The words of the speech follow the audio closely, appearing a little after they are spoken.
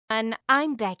And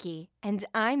I'm Becky, and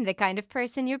I'm the kind of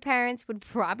person your parents would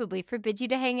probably forbid you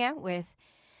to hang out with.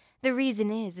 The reason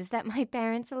is that my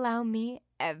parents allow me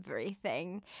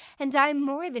everything, and I'm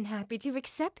more than happy to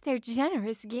accept their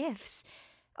generous gifts.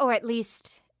 Or at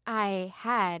least, I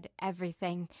had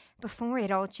everything before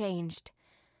it all changed.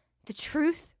 The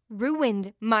truth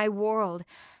ruined my world.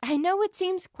 I know it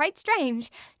seems quite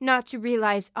strange not to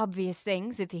realize obvious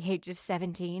things at the age of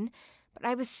 17, but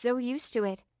I was so used to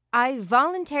it. I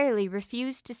voluntarily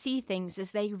refused to see things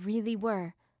as they really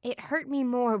were. It hurt me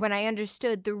more when I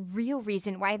understood the real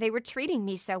reason why they were treating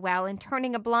me so well and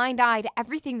turning a blind eye to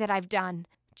everything that I've done.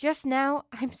 Just now,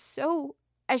 I'm so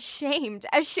ashamed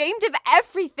of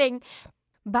everything.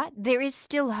 But there is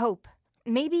still hope.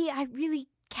 Maybe I really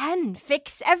can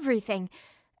fix everything.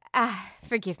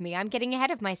 Forgive me, I'm getting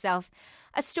ahead of myself.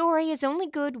 A story is only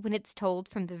good when it's told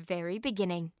from the very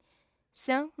beginning.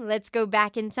 So, let's go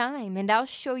back in time, and I'll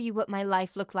show you what my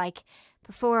life looked like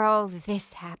before all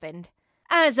this happened.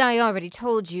 As I already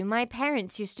told you, my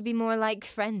parents used to be more like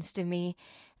friends to me.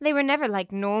 They were never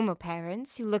like normal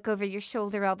parents who look over your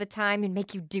shoulder all the time and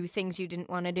make you do things you didn't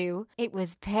want to do. It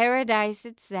was paradise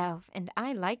itself, and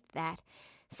I liked that.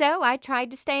 So I tried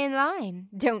to stay in line.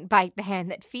 Don't bite the hand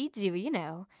that feeds you, you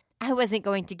know. I wasn't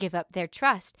going to give up their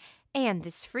trust and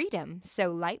this freedom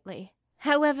so lightly.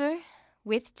 However,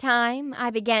 with time,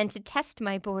 I began to test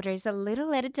my borders a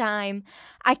little at a time.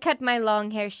 I cut my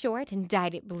long hair short and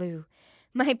dyed it blue.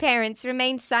 My parents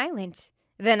remained silent.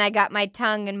 Then I got my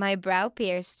tongue and my brow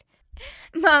pierced.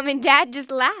 Mom and Dad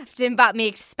just laughed and bought me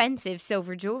expensive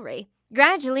silver jewelry.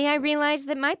 Gradually, I realized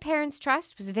that my parents'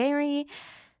 trust was very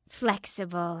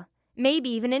flexible, maybe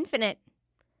even infinite.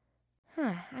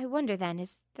 I wonder then,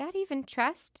 is that even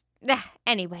trust?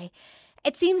 Anyway,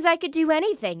 it seems I could do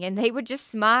anything, and they would just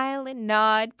smile and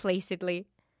nod placidly.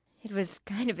 It was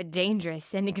kind of a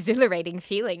dangerous and exhilarating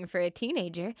feeling for a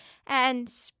teenager, and,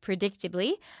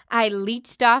 predictably, I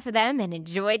leached off of them and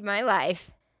enjoyed my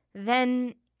life.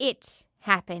 Then it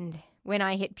happened when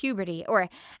I hit puberty, or,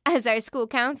 as our school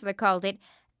counselor called it,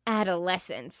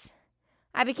 adolescence.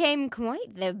 I became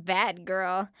quite the bad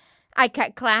girl. I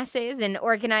cut classes and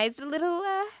organized a little,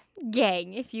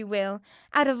 gang, if you will,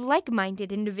 out of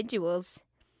like-minded individuals.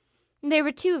 They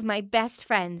were two of my best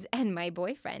friends and my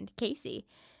boyfriend, Casey.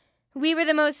 We were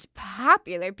the most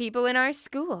popular people in our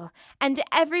school, and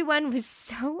everyone was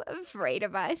so afraid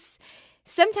of us.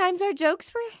 Sometimes our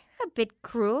jokes were a bit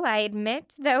cruel, I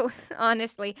admit, though,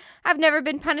 honestly, I've never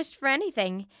been punished for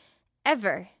anything.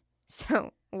 Ever.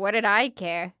 So, what did I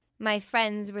care? My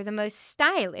friends were the most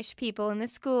stylish people in the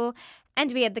school,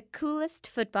 and we had the coolest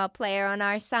football player on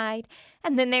our side,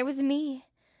 and then there was me,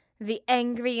 the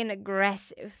angry and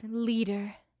aggressive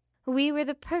leader. We were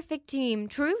the perfect team,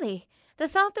 truly. The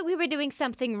thought that we were doing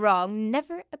something wrong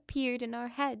never appeared in our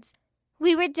heads.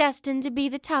 We were destined to be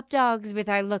the top dogs with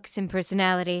our looks and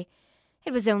personality.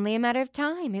 It was only a matter of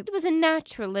time. It was a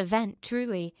natural event,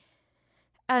 truly.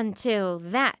 Until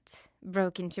that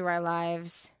broke into our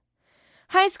lives.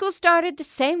 High school started the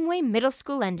same way middle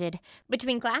school ended.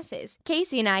 Between classes,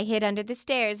 Casey and I hid under the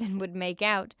stairs and would make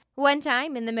out. One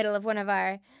time, in the middle of one of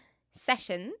our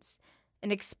sessions,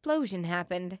 an explosion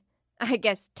happened. I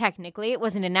guess technically it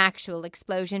wasn't an actual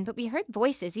explosion, but we heard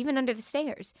voices even under the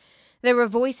stairs. There were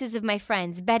voices of my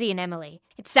friends, Betty and Emily.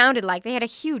 It sounded like they had a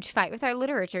huge fight with our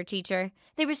literature teacher.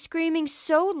 They were screaming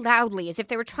so loudly as if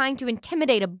they were trying to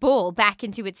intimidate a bull back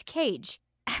into its cage.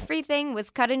 Everything was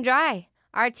cut and dry.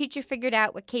 Our teacher figured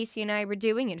out what Casey and I were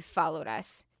doing and followed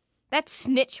us. That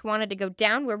snitch wanted to go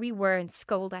down where we were and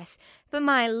scold us, but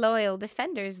my loyal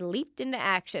defenders leaped into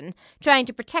action, trying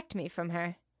to protect me from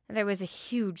her. There was a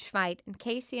huge fight, and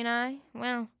Casey and I,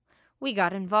 well, we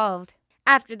got involved.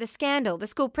 After the scandal, the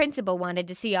school principal wanted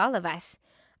to see all of us.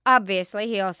 Obviously,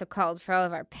 he also called for all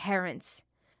of our parents.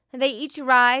 They each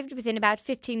arrived within about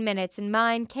 15 minutes, and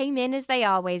mine came in as they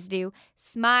always do,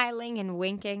 smiling and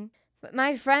winking. But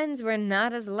my friends were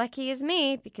not as lucky as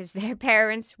me because their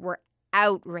parents were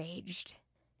outraged.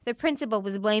 The principal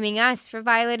was blaming us for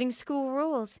violating school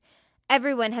rules.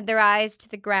 Everyone had their eyes to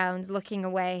the ground looking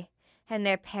away, and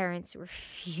their parents were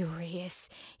furious.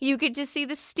 You could just see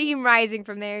the steam rising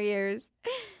from their ears.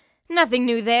 Nothing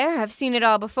new there. I've seen it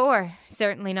all before.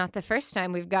 Certainly not the first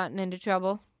time we've gotten into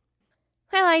trouble.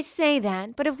 Well, I say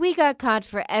that, but if we got caught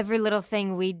for every little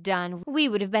thing we'd done, we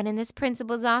would have been in this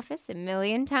principal's office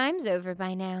 1,000,000 times over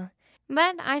by now.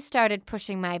 But I started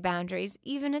pushing my boundaries,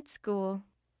 even at school.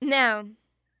 Now,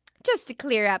 just to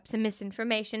clear up some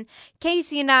misinformation,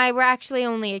 Casey and I were actually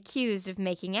only accused of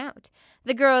making out.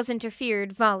 The girls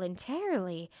interfered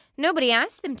voluntarily. Nobody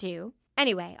asked them to.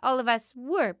 Anyway, all of us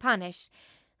were punished.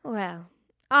 Well,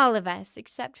 All of us,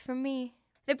 except for me.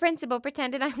 The principal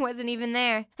pretended I wasn't even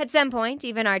there. At some point,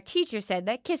 even our teacher said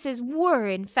that kisses were,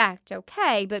 in fact,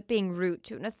 okay, but being rude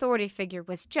to an authority figure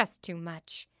was just too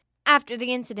much. After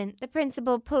the incident, the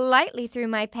principal politely threw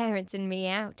my parents and me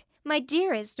out. My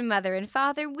dearest mother and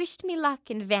father wished me luck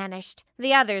and vanished.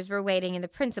 The others were waiting in the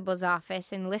principal's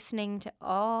office and listening to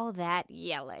all that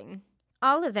yelling.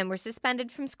 All of them were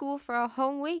suspended from school for a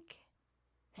whole week.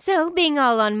 So, being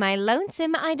all on my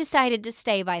lonesome, I decided to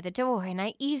stay by the door, and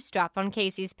I eavesdropped on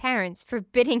Casey's parents,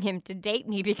 forbidding him to date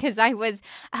me because I was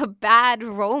a bad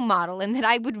role model and that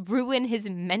I would ruin his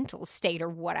mental state or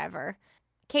whatever.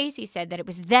 Casey said that it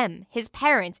was them, his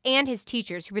parents, and his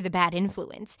teachers who were the bad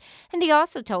influence, and he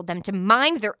also told them to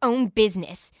mind their own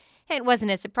business. It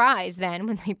wasn't a surprise, then,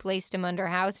 when they placed him under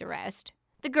house arrest.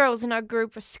 The girls in our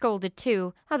group were scolded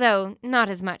too, although not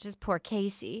as much as poor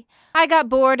Casey. I got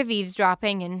bored of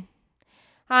eavesdropping, and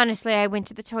honestly, I went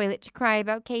to the toilet to cry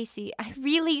about Casey. I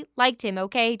really liked him,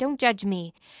 okay? Don't judge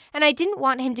me. And I didn't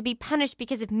want him to be punished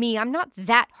because of me. I'm not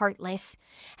that heartless.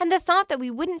 And the thought that we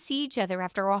wouldn't see each other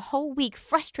after a whole week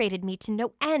frustrated me to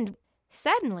no end.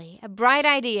 Suddenly, a bright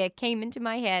idea came into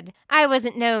my head. I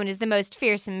wasn't known as the most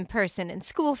fearsome person in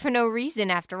school for no reason,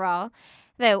 after all.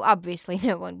 Though obviously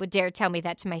no one would dare tell me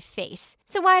that to my face.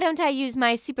 So why don't I use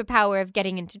my superpower of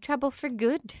getting into trouble for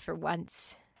good for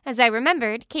once? As I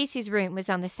remembered, Casey's room was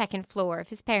on the second floor of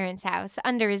his parents' house.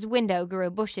 Under his window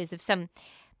grew bushes of some,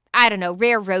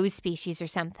 rare rose species or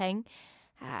something.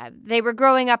 They were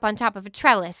growing up on top of a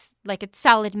trellis, like a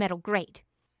solid metal grate.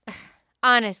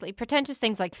 Honestly, pretentious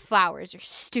things like flowers are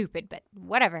stupid, but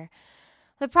whatever.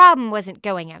 The problem wasn't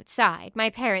going outside.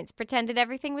 My parents pretended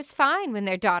everything was fine when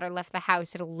their daughter left the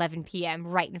house at 11 p.m.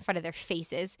 right in front of their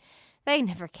faces. They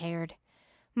never cared.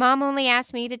 Mom only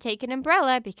asked me to take an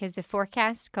umbrella because the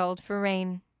forecast called for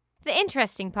rain. The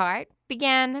interesting part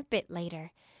began a bit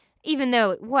later. Even though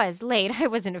it was late, I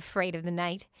wasn't afraid of the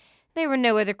night. There were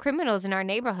no other criminals in our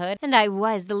neighborhood, and I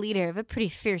was the leader of a pretty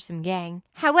fearsome gang.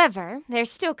 However, there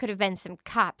still could have been some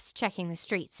cops checking the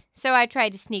streets, so I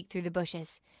tried to sneak through the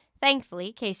bushes.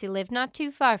 Thankfully, Casey lived not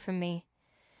too far from me.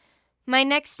 My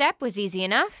next step was easy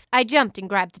enough. I jumped and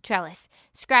grabbed the trellis,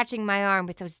 scratching my arm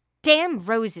with those damn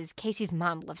roses Casey's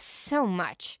mom loved so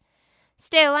much.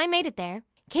 Still, I made it there.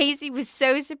 Casey was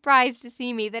so surprised to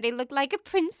see me that he looked like a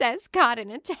princess caught in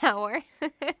a tower.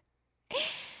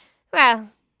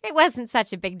 Well, it wasn't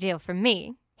such a big deal for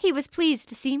me. He was pleased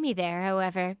to see me there,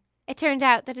 however. It turned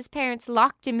out that his parents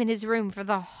locked him in his room for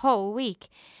the whole week.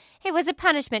 It was a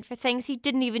punishment for things he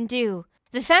didn't even do.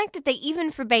 The fact that they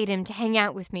even forbade him to hang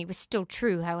out with me was still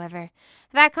true, however.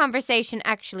 That conversation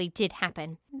actually did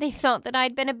happen. They thought that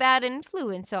I'd been a bad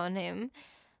influence on him.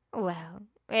 Well,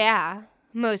 yeah,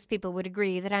 most people would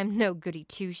agree that I'm no goody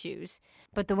two-shoes.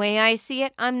 But the way I see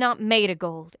it, I'm not made of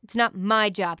gold. It's not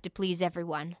my job to please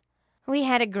everyone. We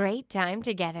had a great time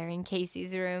together in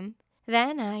Casey's room.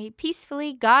 Then I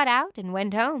peacefully got out and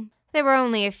went home. There were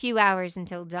only a few hours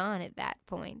until dawn at that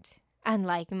point.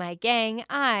 Unlike my gang,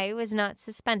 I was not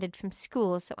suspended from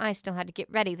school, so I still had to get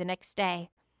ready the next day.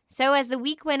 So as the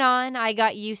week went on, I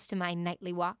got used to my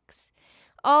nightly walks.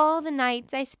 All the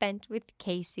nights I spent with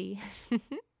Casey.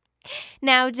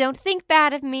 Now, don't think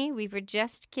bad of me. We were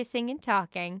just kissing and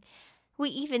talking. We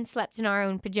even slept in our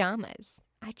own pajamas.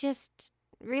 I just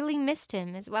really missed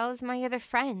him, as well as my other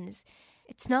friends.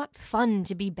 It's not fun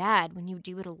to be bad when you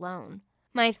do it alone.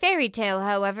 My fairy tale,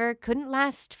 however, couldn't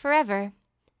last forever.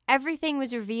 Everything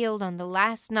was revealed on the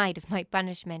last night of my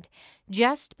punishment,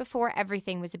 just before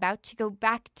everything was about to go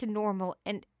back to normal,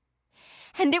 and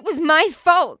it was my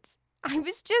fault. I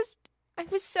was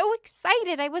so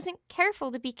excited. I wasn't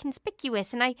careful to be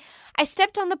conspicuous, and I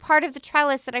stepped on the part of the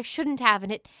trellis that I shouldn't have,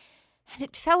 and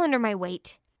it fell under my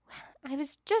weight. I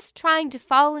was just trying to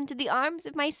fall into the arms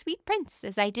of my sweet prince,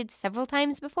 as I did several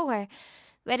times before.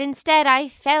 But instead, I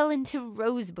fell into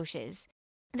rose bushes.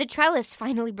 The trellis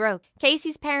finally broke.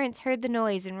 Casey's parents heard the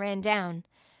noise and ran down,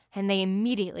 and they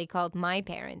immediately called my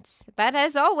parents. But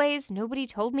as always, nobody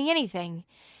told me anything.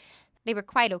 They were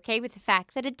quite okay with the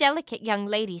fact that a delicate young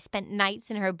lady spent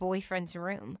nights in her boyfriend's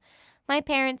room. My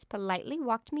parents politely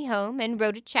walked me home and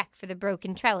wrote a check for the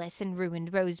broken trellis and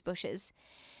ruined rose bushes.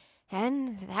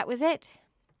 And that was it.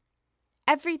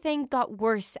 Everything got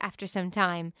worse after some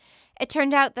time. It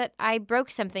turned out that I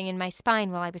broke something in my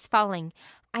spine while I was falling.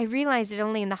 I realized it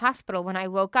only in the hospital when I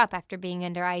woke up after being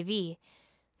under IV.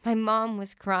 My mom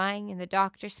was crying, and the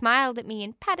doctor smiled at me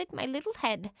and patted my little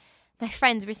head. My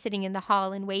friends were sitting in the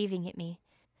hall and waving at me.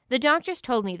 The doctors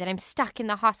told me that I'm stuck in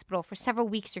the hospital for several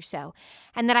weeks or so,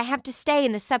 and that I have to stay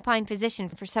in the supine position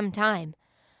for some time.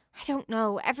 I don't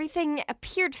know. Everything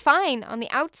appeared fine on the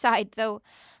outside, though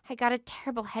I got a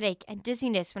terrible headache and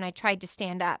dizziness when I tried to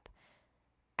stand up.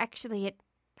 Actually, it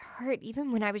hurt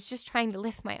even when I was just trying to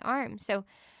lift my arm, so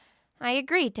I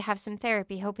agreed to have some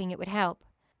therapy, hoping it would help.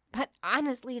 But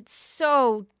honestly, it's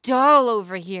so dull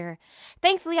over here.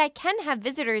 Thankfully, I can have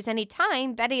visitors any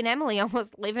time. Betty and Emily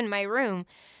almost live in my room.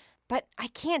 But I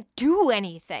can't do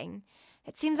anything.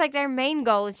 It seems like their main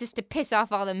goal is just to piss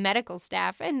off all the medical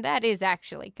staff, and that is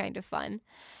actually kind of fun.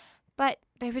 But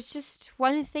there was just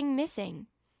one thing missing.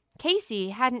 Casey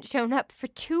hadn't shown up for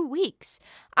 2 weeks.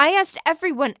 I asked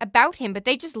everyone about him, but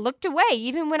they just looked away,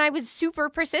 even when I was super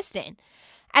persistent.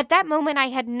 At that moment, I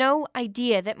had no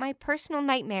idea that my personal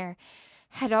nightmare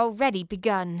had already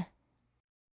begun.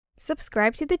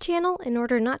 Subscribe to the channel in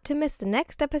order not to miss the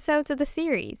next episodes of the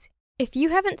series. If you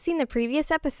haven't seen the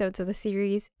previous episodes of the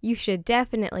series, you should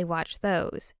definitely watch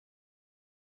those.